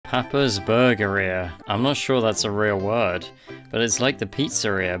Papa's Burgeria. I'm not sure that's a real word, but it's like the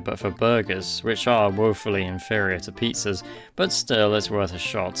pizzeria but for burgers, which are woefully inferior to pizzas, but still it's worth a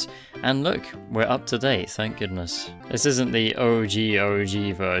shot. And look, we're up to date, thank goodness. This isn't the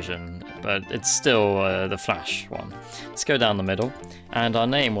OG version, but it's still the Flash one. Let's go down the middle, and our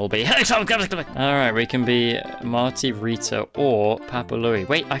name will be... Alright, we can be Marty, Rita, or Papa Louie.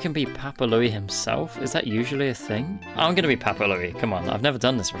 Wait, I can be Papa Louie himself? Is that usually a thing? I'm gonna be Papa Louie, come on, I've never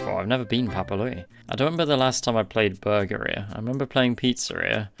done this before. I've never been Papa Louie. I don't remember the last time I played Burgeria. I remember playing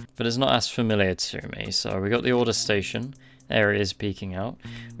Pizzeria, but it's not as familiar to me. So we got the order station. There it is peeking out.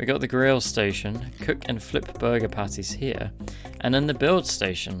 We got the grill station, cook and flip burger patties here, and then the build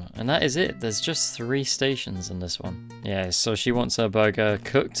station, and that is it. There's just 3 stations in this one. Yeah, so she wants her burger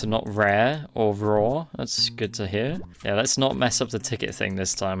cooked, not rare or raw. That's good to hear. Yeah, let's not mess up the ticket thing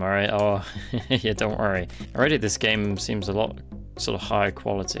this time, alright? Oh, yeah, don't worry. Already this game seems a lot sort of higher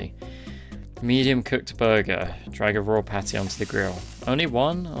quality. Medium cooked burger. Drag a raw patty onto the grill. Only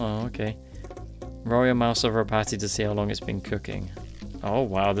one? Oh, okay. Roll your mouse over a patty to see how long it's been cooking. Oh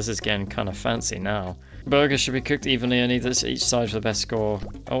wow, this is getting kind of fancy now. Burger should be cooked evenly on each side for the best score.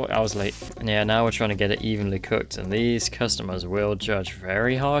 Oh, I was late. And yeah, now we're trying to get it evenly cooked, and these customers will judge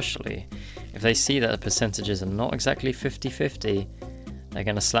very harshly. If they see that the percentages are not exactly 50-50, they're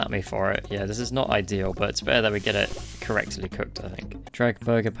gonna slap me for it. Yeah, this is not ideal, but it's better that we get it correctly cooked, I think. Drag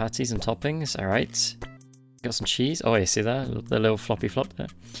burger patties and toppings, alright. Got some cheese. Oh, you see that? The little floppy flop there.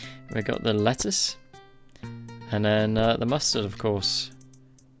 We got the lettuce. And then the mustard, of course.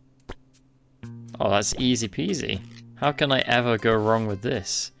 Oh, that's easy peasy. How can I ever go wrong with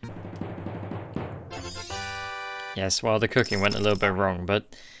this? Yes, well, the cooking went a little bit wrong,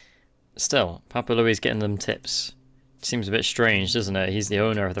 but still, Papa Louie's getting them tips. Seems a bit strange, doesn't it? He's the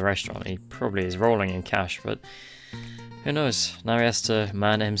owner of the restaurant. He probably is rolling in cash, but who knows? Now he has to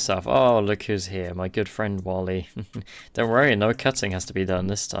man it himself. Oh, look who's here, my good friend Wally. Don't worry, no cutting has to be done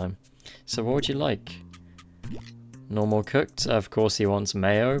this time. So what would you like? Normal cooked? Of course he wants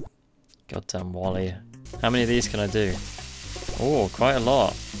mayo. Goddamn Wally. How many of these can I do? Oh, quite a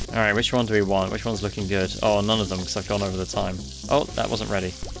lot. Alright, which one do we want? Which one's looking good? Oh, none of them, because I've gone over the time. Oh, that wasn't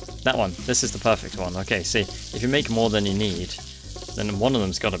ready. That one. This is the perfect one. Okay, see, if you make more than you need, then one of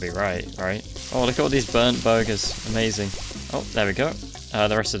them's got to be right? Oh, look at all these burnt burgers. Amazing. Oh, there we go.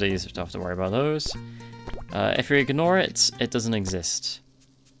 The rest of these, don't have to worry about those. If you ignore it, it doesn't exist.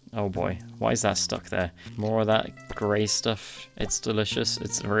 Oh boy, why is that stuck there? More of that grey stuff. It's delicious.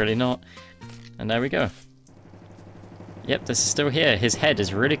 It's really not. And there we go. Yep, this is still here. His head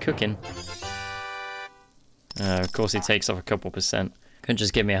is really cooking. Of course he takes off a couple %. Couldn't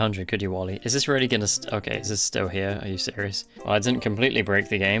just give me 100, could you, Wally? Is this really gonna... Okay, is this still here? Are you serious? Well, I didn't completely break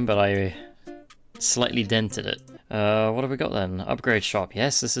the game, but I slightly dented it. What have we got then? Upgrade shop.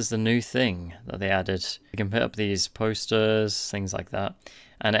 Yes, this is the new thing that they added. You can put up these posters, things like that.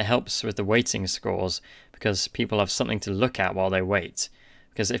 And it helps with the waiting scores, because people have something to look at while they wait.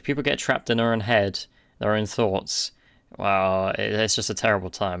 Because if people get trapped in their own head, their own thoughts, well, it's just a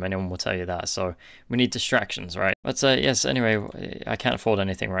terrible time, anyone will tell you that, so we need distractions, right? But yes, anyway, I can't afford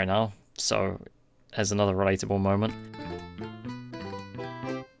anything right now, so there's another relatable moment.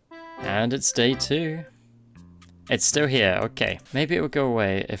 And it's day 2. It's still here, okay. Maybe it will go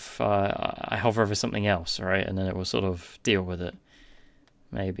away if I hover over something else, right? And then it will sort of deal with it.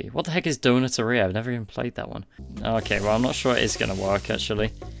 Maybe. What the heck is Donateria? I've never even played that one. Okay, well, I'm not sure it is going to work,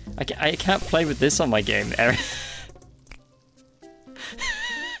 actually. I can't play with this on my game.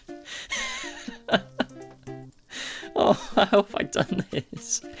 Oh, how have I done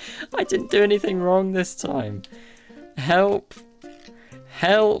this? I didn't do anything wrong this time. Help.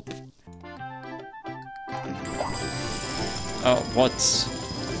 Help. Oh, what?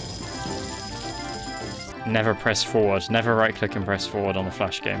 Never press forward. Never right click and press forward on a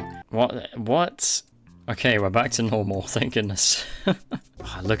Flash game. What? Okay, we're back to normal, thank goodness. Oh,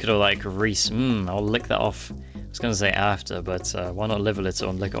 look at all that grease. I'll lick that off. I was going to say after, but why not live a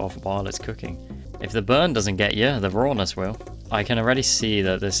little and lick it off while it's cooking? If the burn doesn't get you, the rawness will. I can already see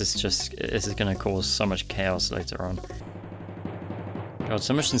that this is going to cause so much chaos later on. God,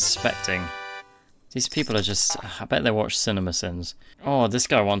 so much inspecting. These people are just... I bet they watch CinemaSins. Oh, this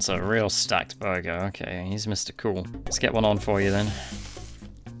guy wants a real stacked burger. Okay, he's Mr. Cool. Let's get one on for you then.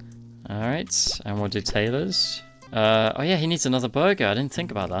 Alright, and we'll do Taylor's. Oh yeah, he needs another burger. I didn't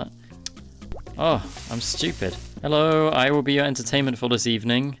think about that. Oh, I'm stupid. Hello, I will be your entertainment for this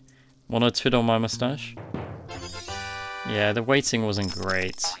evening. Wanna twiddle my mustache? Yeah, the waiting wasn't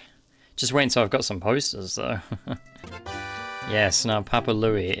great. Just wait until I've got some posters though. Yes, now Papa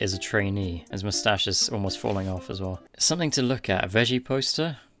Louie is a trainee. His moustache is almost falling off as well. Something to look at. A veggie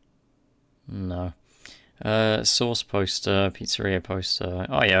poster? No. Sauce poster, pizzeria poster.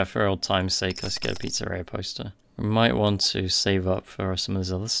 Oh yeah, for old time's sake, let's get a pizzeria poster. We might want to save up for some of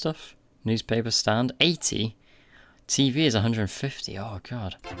this other stuff. Newspaper stand, 80? TV is 150, oh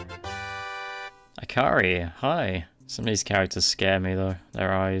god. Akari, hi. Some of these characters scare me though.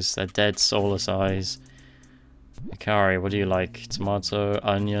 Their eyes, their dead, soulless eyes. Akari, what do you like? Tomato,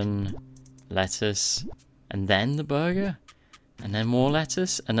 onion, lettuce, and then the burger? And then more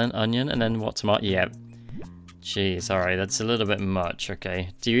lettuce, and then onion, and then what, tomato? Yep. Jeez, alright, that's a little bit much, okay.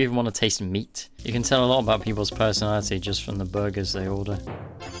 Do you even want to taste meat? You can tell a lot about people's personality just from the burgers they order.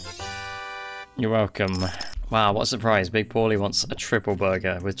 You're welcome. Wow, what a surprise. Big Paulie wants a triple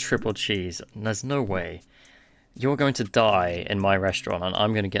burger with triple cheese. There's no way. You're going to die in my restaurant, and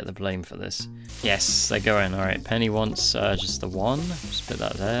I'm going to get the blame for this. Yes, they're going. Alright, Penny wants just the one. Just put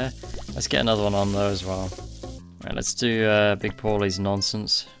that there. Let's get another one on though as well. Alright, let's do Big Paulie's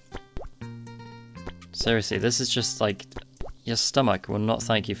nonsense. Seriously, this is just like, your stomach will not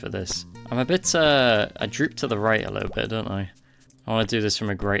thank you for this. I'm a bit, I droop to the right a little bit, don't I? I want to do this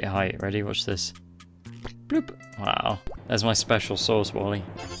from a great height. Ready? Watch this. Bloop. Wow. There's my special sauce, Wally.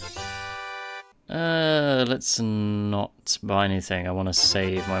 Let's not buy anything. I want to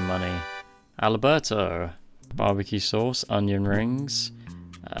save my money. Alberto. Barbecue sauce, onion rings,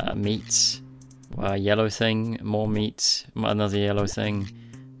 meat, yellow thing, more meat, another yellow thing,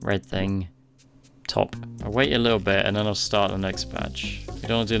 red thing. Top. I'll wait a little bit and then I'll start the next batch. We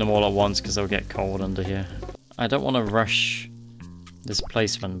don't want to do them all at once because they'll get cold under here. I don't want to rush this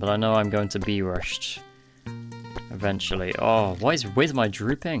placement, but I know I'm going to be rushed eventually. Oh, what is with my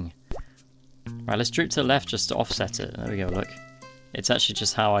drooping? Right, let's droop to the left just to offset it. There we go, look. It's actually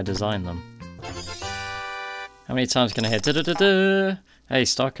just how I design them. How many times can I hit? Da-da-da-da! Hey,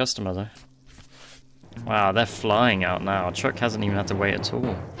 star customer though. Wow, they're flying out now. Chuck hasn't even had to wait at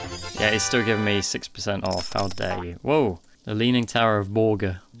all. Yeah, he's still giving me 6% off. How dare you? Whoa! The Leaning Tower of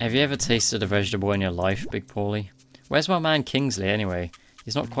Borga. Have you ever tasted a vegetable in your life, Big Paulie? Where's my man Kingsley anyway?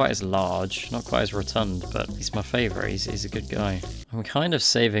 He's not quite as large, not quite as rotund, but he's my favourite. He's a good guy. I'm kind of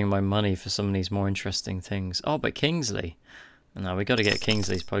saving my money for some of these more interesting things. Oh, but Kingsley. No, we got to get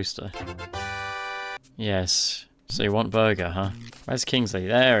Kingsley's poster. Yes. So you want burger, huh? Where's Kingsley?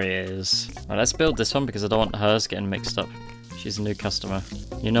 There he is. Right, let's build this one because I don't want hers getting mixed up. She's a new customer.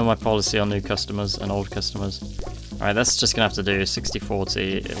 You know my policy on new customers and old customers. Alright, that's just gonna have to do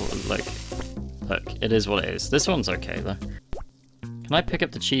 60-40. Look, it is what it is. This one's okay though. Can I pick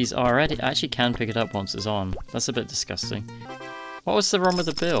up the cheese already? I actually can pick it up once it's on. That's a bit disgusting. What was the wrong with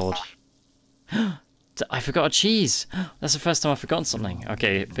the build? I forgot a cheese! That's the first time I've forgotten something.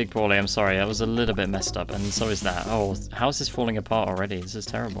 Okay, Big Paulie, I'm sorry. I was a little bit messed up, and so is that. Oh, how's this falling apart already? This is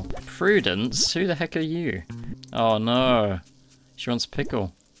terrible. Prudence? Who the heck are you? Oh no. She wants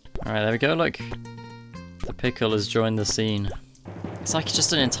pickle. Alright, there we go, look. The pickle has joined the scene. It's like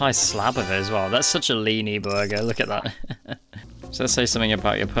just an entire slab of it as well. That's such a leany burger, look at that. So let's say something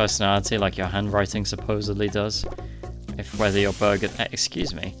about your personality, like your handwriting supposedly does. Whether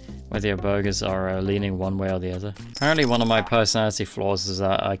your burgers are leaning one way or the other. Apparently one of my personality flaws is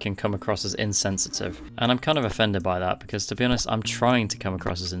that I can come across as insensitive. And I'm kind of offended by that because, to be honest, I'm trying to come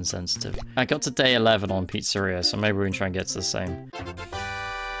across as insensitive. I got to day 11 on Pizzeria, so maybe we can try and get to the same.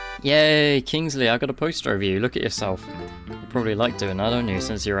 Yay, Kingsley, I got a poster of you. Look at yourself. You probably like doing that, don't you,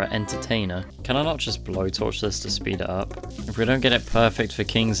 since you're an entertainer. Can I not just blowtorch this to speed it up? If we don't get it perfect for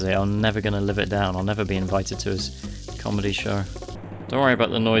Kingsley, I'm never going to live it down. I'll never be invited to his comedy show. Don't worry about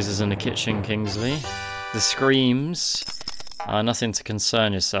the noises in the kitchen, Kingsley. The screams are nothing to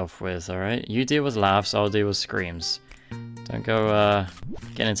concern yourself with, alright? You deal with laughs, I'll deal with screams. Don't go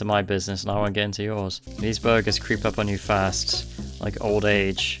get into my business and I won't get into yours. These burgers creep up on you fast, like old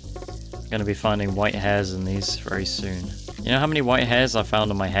age. I'm gonna be finding white hairs in these very soon. You know how many white hairs I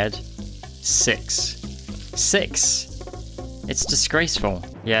found on my head? 6. 6! It's disgraceful.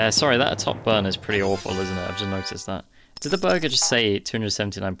 Yeah, sorry, that top burn is pretty awful, isn't it? I've just noticed that. Did the burger just say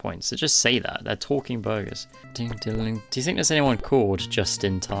 279 points? It just say that. They're talking burgers. Do you think there's anyone called Just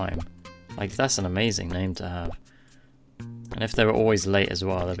in Time? Like, that's an amazing name to have. And if they were always late as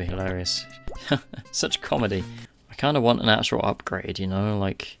well, that'd be hilarious. Such comedy. I kind of want an actual upgrade, you know?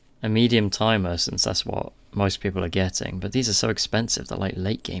 Like, a medium timer, since that's what most people are getting. But these are so expensive, they're like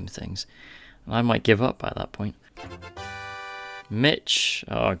late game things. And I might give up by that point. Mitch.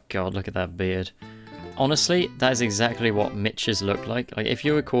 Oh god, look at that beard. Honestly, that is exactly what Mitches look like. Like, if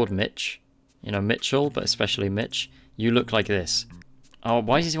you were called Mitch, you know, Mitchell, but especially Mitch, you look like this. Oh,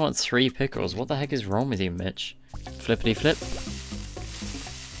 why does he want 3 pickles? What the heck is wrong with you, Mitch? Flippity flip.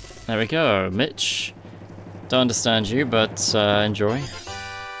 There we go, Mitch. Don't understand you, but enjoy.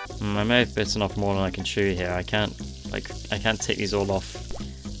 I may have bitten off more than I can chew here. I can't take these all off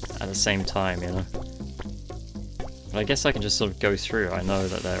at the same time, you know? But I guess I can just sort of go through. I know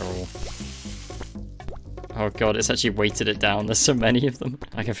that they're all... Oh god, it's actually weighted it down. There's so many of them.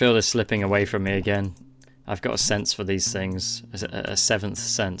 I can feel this slipping away from me again. I've got a sense for these things. A seventh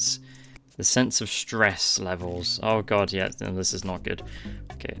sense. The sense of stress levels. Oh god, yeah, no, this is not good.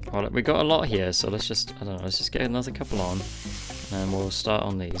 Okay, well, we got a lot here, so let's just, I don't know, let's just get another couple on. And we'll start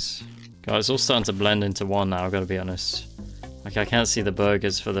on these. God, it's all starting to blend into one now, I've got to be honest. Like, I can't see the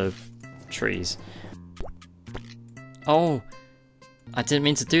burgers for the trees. Oh! I didn't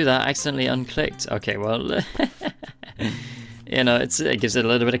mean to do that, I accidentally unclicked. Okay, well, you know, it gives it a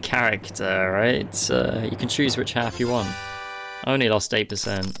little bit of character, right? You can choose which half you want. I only lost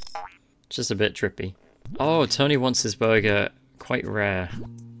 8%. Just a bit trippy. Oh, Tony wants his burger quite rare.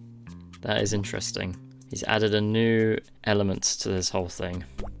 That is interesting. He's added a new element to this whole thing.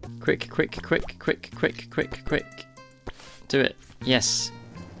 Quick, quick, quick, quick, quick, quick, quick. Do it. Yes.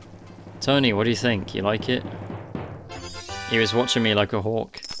 Tony, what do you think? You like it? He was watching me like a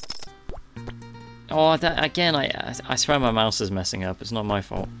hawk. Oh, that again, I swear my mouse is messing up. It's not my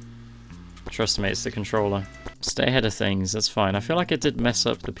fault. Trust me, it's the controller. Stay ahead of things, that's fine. I feel like I did mess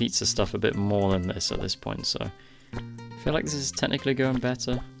up the pizza stuff a bit more than this at this point, so... I feel like this is technically going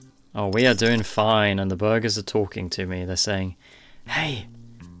better. Oh, we are doing fine, and the burgers are talking to me. They're saying, "Hey,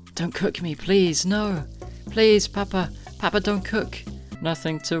 don't cook me, please, no! Please, Papa! Papa, don't cook!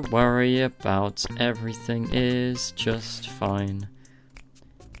 Nothing to worry about, everything is just fine."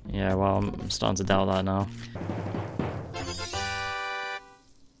 Yeah, well, I'm starting to doubt that now.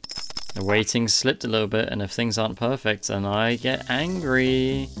 The waiting slipped a little bit, and if things aren't perfect, then I get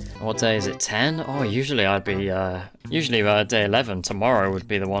angry. What day is it? 10? Oh, usually I'd be, usually day 11. Tomorrow would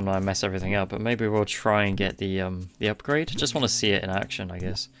be the one where I mess everything up, but maybe we'll try and get the upgrade. Just want to see it in action, I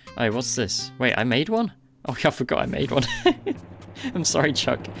guess. Hey, what's this? Wait, I made one? Oh, I forgot I made one. I'm sorry,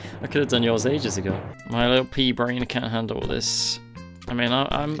 Chuck. I could have done yours ages ago. My little pea brain can't handle this. I mean,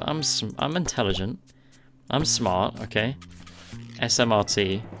 I'm intelligent. I'm smart, okay?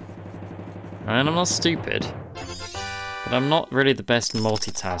 SMRT. And I'm not stupid, but I'm not really the best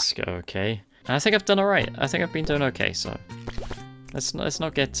multitasker, okay? And I think I've done alright. I think I've been doing okay, so let's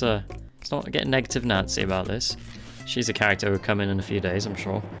not get negative Nancy about this. She's a character who'll come in a few days, I'm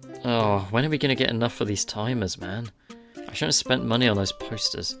sure. Oh, when are we gonna get enough for these timers, man? I shouldn't have spent money on those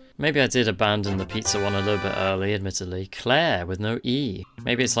posters. Maybe I did abandon the pizza one a little bit early, admittedly. Claire with no E.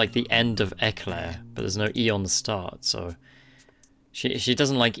 Maybe it's like the end of eclair, but there's no E on the start, so... She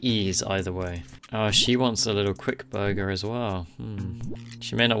doesn't like E's either way. Oh, she wants a little quick burger as well.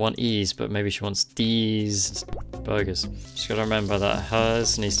 She may not want E's, but maybe she wants D's burgers. Just gotta remember that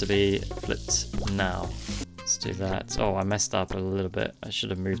hers needs to be flipped now. Let's do that. Oh, I messed up a little bit. I should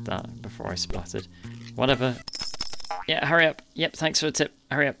have moved that before I splattered. Whatever. Yeah, hurry up. Yep, thanks for the tip.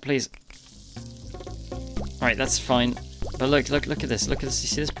 Hurry up, please. Alright, that's fine. But look at this. Look at this. You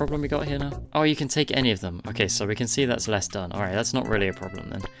see this problem we got here now? Oh, you can take any of them. Okay, so we can see that's less done. Alright, that's not really a problem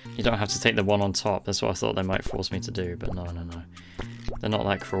then. You don't have to take the one on top. That's what I thought they might force me to do, but no. They're not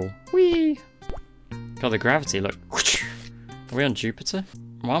that cruel. Whee! God, the gravity, look. Are we on Jupiter?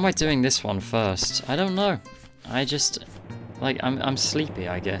 Why am I doing this one first? I don't know. I just... like, I'm sleepy,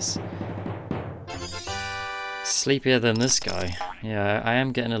 I guess. Sleepier than this guy. Yeah, I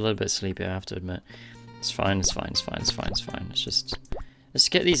am getting a little bit sleepy, I have to admit. It's fine, it's fine, it's fine, it's fine, it's fine. Let's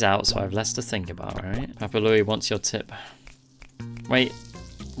get these out so I have less to think about, alright? Papa Louie wants your tip. Wait.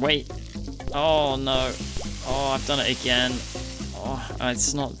 Oh no. Oh, I've done it again. Oh,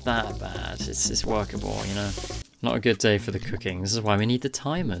 it's not that bad. It's workable, you know. Not a good day for the cooking. This is why we need the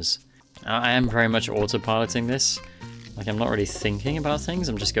timers. I am very much autopiloting this. Like, I'm not really thinking about things.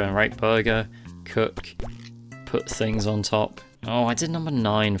 I'm just going, right, burger, cook, put things on top. Oh, I did number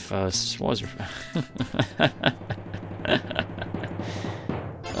 9 first. What was...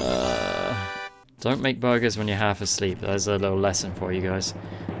 don't make burgers when you're half asleep. There's a little lesson for you guys.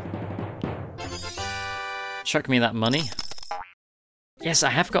 Chuck me that money. Yes,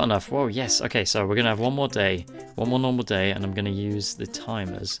 I have got enough. Whoa, yes. Okay, so we're going to have one more day. One more normal day, and I'm going to use the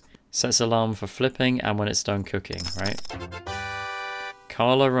timers. Sets alarm for flipping and when it's done cooking, right?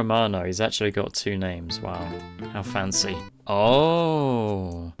 Carlo Romano, he's actually got 2 names. Wow, how fancy.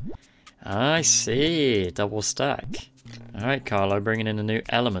 Oh, I see. Double stack. Alright, Carlo, bringing in a new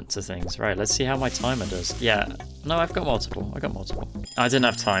element to things. Right, let's see how my timer does. Yeah, no, I've got multiple. I didn't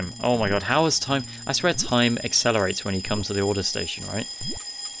have time. Oh my god, how is time? I swear time accelerates when you come to the order station, right?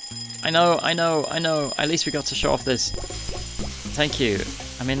 I know. At least we got to show off this. Thank you.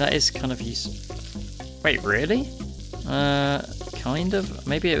 I mean, that is kind of useful. Wait, really? kind of.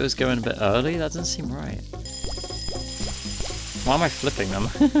 Maybe it was going a bit early. That doesn't seem right. Why am I flipping them?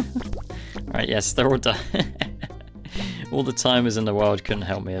 Right, yes, they're all done. All the timers in the world couldn't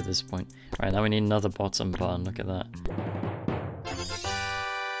help me at this point. Right, now we need another bottom button. Look at that.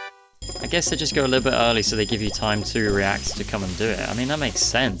 I guess they just go a little bit early so they give you time to react to come and do it. I mean, that makes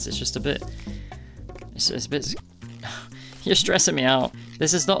sense. It's just a bit... It's a bit... You're stressing me out.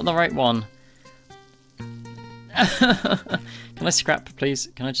 This is not the right one. Can I scrap, please?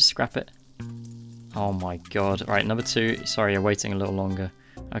 Can I just scrap it? Oh my god. Right, number 2. Sorry, you're waiting a little longer.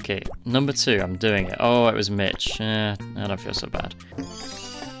 Okay, number 2, I'm doing it. Oh, it was Mitch. I don't feel so bad.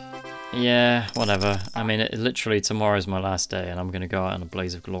 Yeah, whatever. I mean, literally tomorrow's my last day and I'm gonna go out in a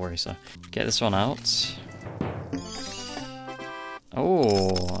blaze of glory, so... Get this one out.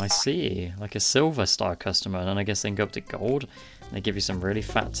 Oh, I see. Like a silver star customer, and then I guess they can go up to gold. And they give you some really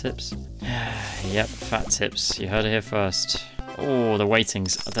fat tips. Yep, fat tips. You heard it here first. Oh, the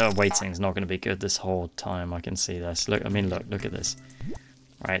waiting's not going to be good this whole time. I can see this. Look, I mean, look at this.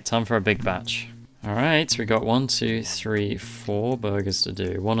 Right, time for a big batch. All right, we got 1, 2, 3, 4 burgers to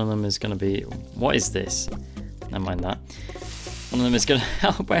do. One of them is going to be... What is this? Never mind that. One of them is going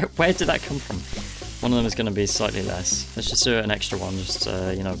to... Where did that come from? One of them is going to be slightly less. Let's just do an extra one, just,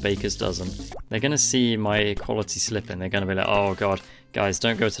 you know, baker's dozen. They're going to see my quality slipping. They're going to be like, oh god, guys,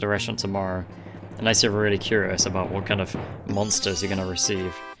 don't go to the restaurant tomorrow. Unless you're really curious about what kind of monsters you're going to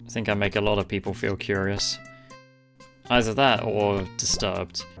receive. I think I make a lot of people feel curious. Either that or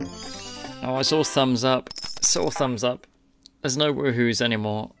disturbed. Oh, I saw thumbs up. Saw thumbs up. There's no woohoos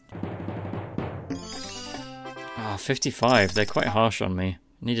anymore. Ah, 55. They're quite harsh on me.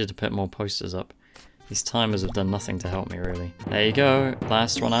 Needed to put more posters up. These timers have done nothing to help me, really. There you go.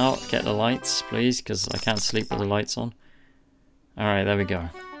 Last one out. Get the lights, please, because I can't sleep with the lights on. Alright, there we go.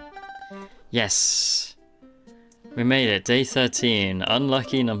 Yes! We made it. Day 13.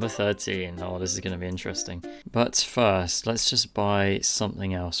 Unlucky number 13. Oh, this is going to be interesting. But first, let's just buy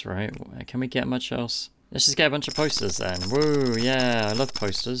something else, right? Can we get much else? Let's just get a bunch of posters then. Woo, yeah, I love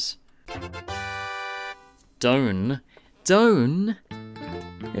posters. Doan? Doan?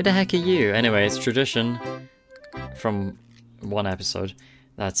 Who the heck are you? Anyway, it's tradition from one episode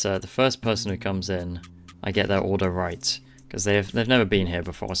that the first person who comes in, I get their order right. Because they've never been here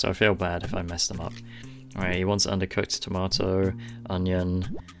before, so I feel bad if I mess them up. Alright, he wants undercooked tomato,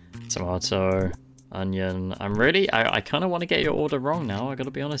 onion, tomato, onion. I kind of want to get your order wrong now, I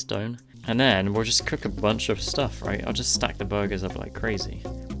gotta be honest, Doan. And then we'll just cook a bunch of stuff, right? I'll just stack the burgers up like crazy.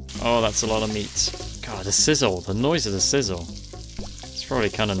 Oh, that's a lot of meat. God, the sizzle, the noise of the sizzle. It's probably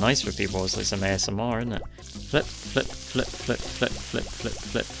kind of nice for people, it's like some ASMR, isn't it? Flip, flip, flip, flip, flip, flip, flip,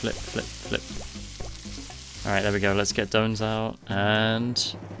 flip, flip, flip, flip. Alright, there we go, let's get Doans out, and...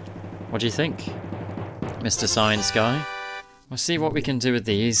 What do you think, Mr. Science Guy? We'll see what we can do with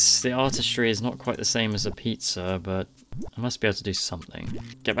these. The artistry is not quite the same as a pizza, but I must be able to do something.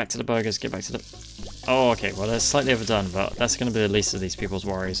 Get back to the burgers, get back to the... Oh, okay, well, they're slightly overdone, but that's going to be the least of these people's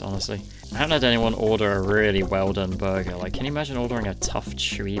worries, honestly. I haven't had anyone order a really well-done burger. Like, can you imagine ordering a tough,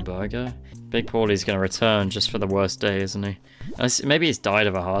 chewy burger? Big Paulie's going to return just for the worst day, isn't he? Maybe he's died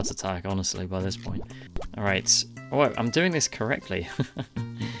of a heart attack, honestly, by this point. Alright. Oh, I'm doing this correctly.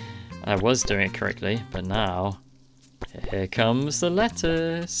 I was doing it correctly, but now... Here comes the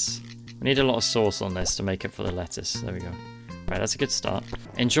lettuce! We need a lot of sauce on this to make up for the lettuce. There we go. Right, that's a good start.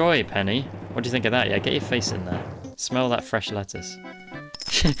 Enjoy, Penny! What do you think of that? Yeah, get your face in there. Smell that fresh lettuce.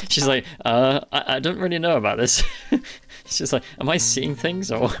 She's like, I don't really know about this. She's just like, am I seeing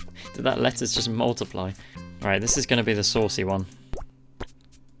things, or did that lettuce just multiply? Alright, this is going to be the saucy one.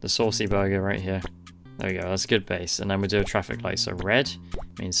 The saucy burger right here. There we go, that's a good base. And then we do a traffic light. So red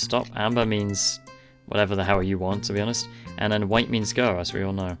means stop, amber means whatever the hell you want, to be honest. And then white means go, as we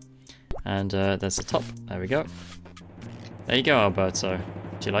all know. And there's the top. There we go. There you go, Alberto.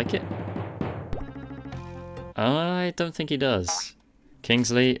 Do you like it? I don't think he does.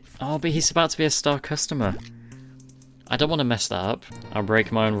 Kingsley. Oh, but he's about to be a star customer. I don't want to mess that up. I'll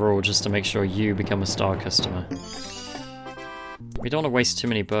break my own rule just to make sure you become a star customer. We don't want to waste too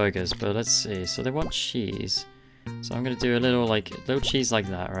many burgers, but let's see. So they want cheese. So I'm going to do a little cheese like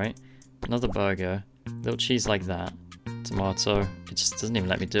that, right? Another burger. Little cheese like that. Tomato. It just doesn't even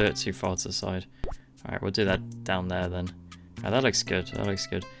let me do it too far to the side. Alright, we'll do that down there then. Alright, that looks good. That looks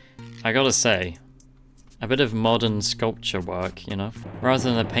good. I gotta say, a bit of modern sculpture work, you know?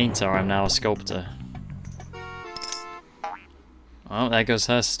 Rather than a painter, I'm now a sculptor. Oh, there goes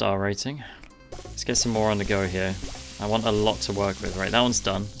her star rating. Let's get some more on the go here. I want a lot to work with. Right, that one's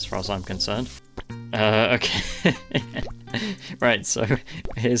done, as far as I'm concerned. Okay. Right, so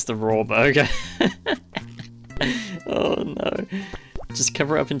here's the raw burger. Oh no. Just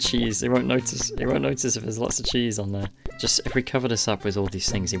cover it up in cheese. He won't notice. He won't notice if there's lots of cheese on there. Just if we cover this up with all these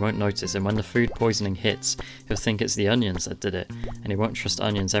things, he won't notice. And when the food poisoning hits, he'll think it's the onions that did it. And he won't trust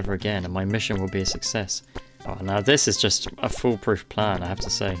onions ever again. And my mission will be a success. Oh, now this is just a foolproof plan, I have to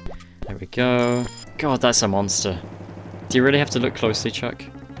say. There we go. God, that's a monster. Do you really have to look closely, Chuck?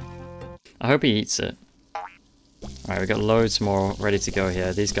 I hope he eats it. Alright, we got loads more ready to go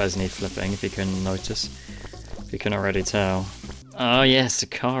here. These guys need flipping, if you can notice. If you can already tell. Oh yes,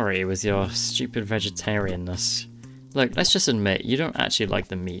 Akari, with your stupid vegetarianness. Look, let's just admit, you don't actually like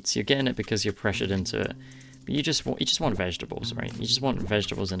the meats. You're getting it because you're pressured into it. But you just want vegetables, right? You just want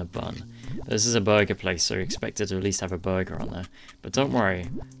vegetables in a bun. This is a burger place, so you're expected to at least have a burger on there. But don't worry,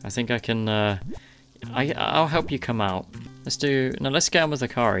 I think I can, I'll help you come out. Let's get on with the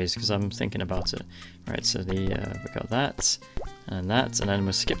Akaris, because I'm thinking about it. Right, so we got that, and then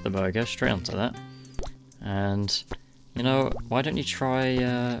we'll skip the burger straight onto that. And, you know, why don't you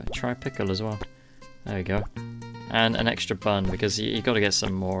try pickle as well? There we go. And an extra bun, because you got to get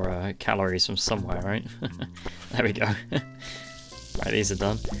some more calories from somewhere, right? There we go. Right, these are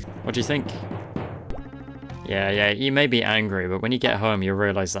done. What do you think? Yeah, you may be angry, but when you get home, you'll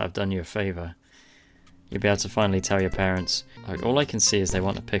realise that I've done you a favour. You'll be able to finally tell your parents. Like, all I can see is they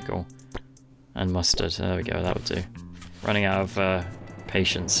want a pickle and mustard. There we go, that would do. Running out of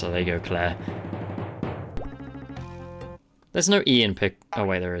patience, so there you go, Claire. There's no E in pick. Oh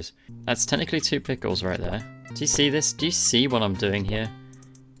wait, there is. That's technically 2 pickles right there. Do you see this? Do you see what I'm doing here?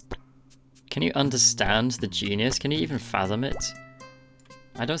 Can you understand the genius? Can you even fathom it?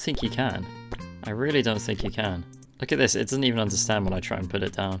 I don't think you can. I really don't think you can. Look at this, it doesn't even understand when I try and put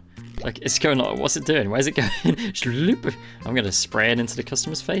it down. Like, it's going on, what's it doing? Where's it going? I'm gonna spray it into the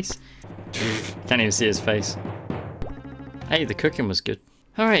customer's face. Can't even see his face. Hey, the cooking was good.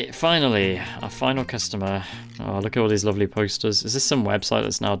 Alright, finally, our final customer. Oh, look at all these lovely posters. Is this some website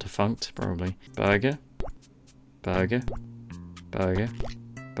that's now defunct? Probably. Burger. Burger. Burger.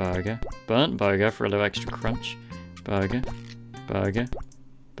 Burger. Burnt burger for a little extra crunch. Burger. Burger.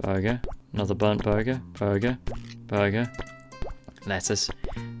 Burger. Another burnt burger. Burger. Burger. Lettuce.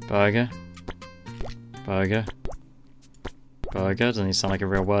 Burger. Burger. Burger. Doesn't even sound like a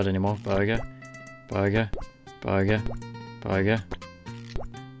real word anymore. Burger. Burger. Burger. Burger.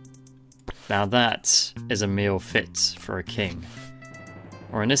 Now that is a meal fit for a king.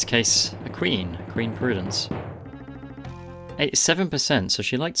 Or in this case, a queen. Queen Prudence. 7%, so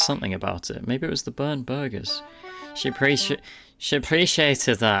she liked something about it. Maybe it was the burnt burgers. She appreciated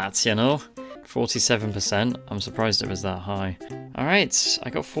that, you know? 47%. I'm surprised it was that high. Alright, I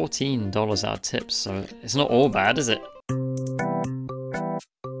got $14 out of tips, so it's not all bad, is it?